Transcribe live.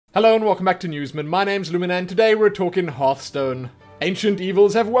Hello and welcome back to Newsmin. My name's Lumin and today we're talking Hearthstone. Ancient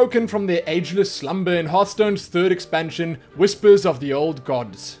evils have woken from their ageless slumber in Hearthstone's third expansion, Whispers of the Old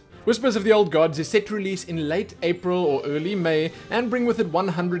Gods. Whispers of the Old Gods is set to release in late April or early May and bring with it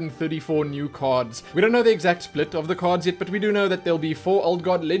 134 new cards. We don't know the exact split of the cards yet, but we do know that there'll be 4 Old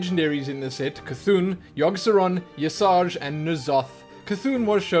God legendaries in the set: Cthulhu, Yogg-Saron, Yesage, and N'Zoth. Cthulhu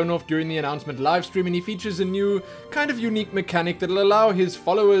was shown off during the announcement livestream, and he features a new, kind of unique mechanic that'll allow his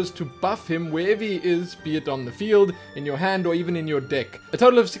followers to buff him wherever he is, be it on the field, in your hand, or even in your deck. A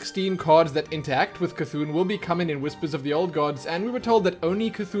total of 16 cards that interact with Cthulhu will be coming in Whispers of the Old Gods, and we were told that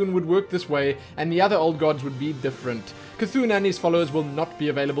only Cthulhu would work this way, and the other Old Gods would be different. Cthulhu and his followers will not be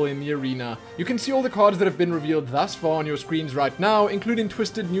available in the arena. You can see all the cards that have been revealed thus far on your screens right now, including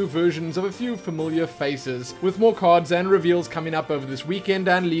twisted new versions of a few familiar faces, with more cards and reveals coming up over this weekend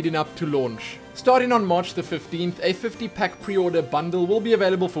and leading up to launch. Starting on March the 15th, a 50-pack pre-order bundle will be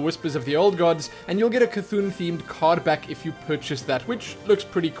available for Whispers of the Old Gods, and you'll get a Cthulhu-themed card back if you purchase that, which looks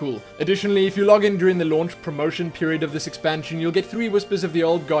pretty cool. Additionally, if you log in during the launch promotion period of this expansion, you'll get 3 Whispers of the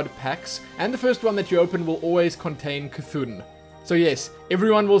Old God packs, and the first one that you open will always contain Cthulhu. So yes,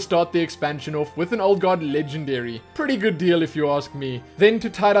 everyone will start the expansion off with an Old God legendary. Pretty good deal if you ask me. Then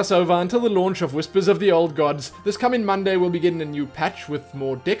to tide us over until the launch of Whispers of the Old Gods, this coming Monday we'll be getting a new patch with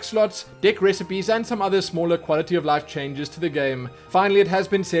more deck slots, deck recipes, and some other smaller quality of life changes to the game. Finally, it has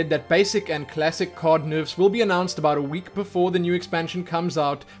been said that basic and classic card nerfs will be announced about a week before the new expansion comes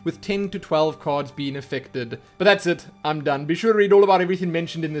out, with 10 to 12 cards being affected. But that's it, I'm done. Be sure to read all about everything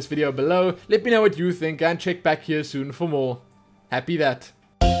mentioned in this video below, let me know what you think, and check back here soon for more. Happy that.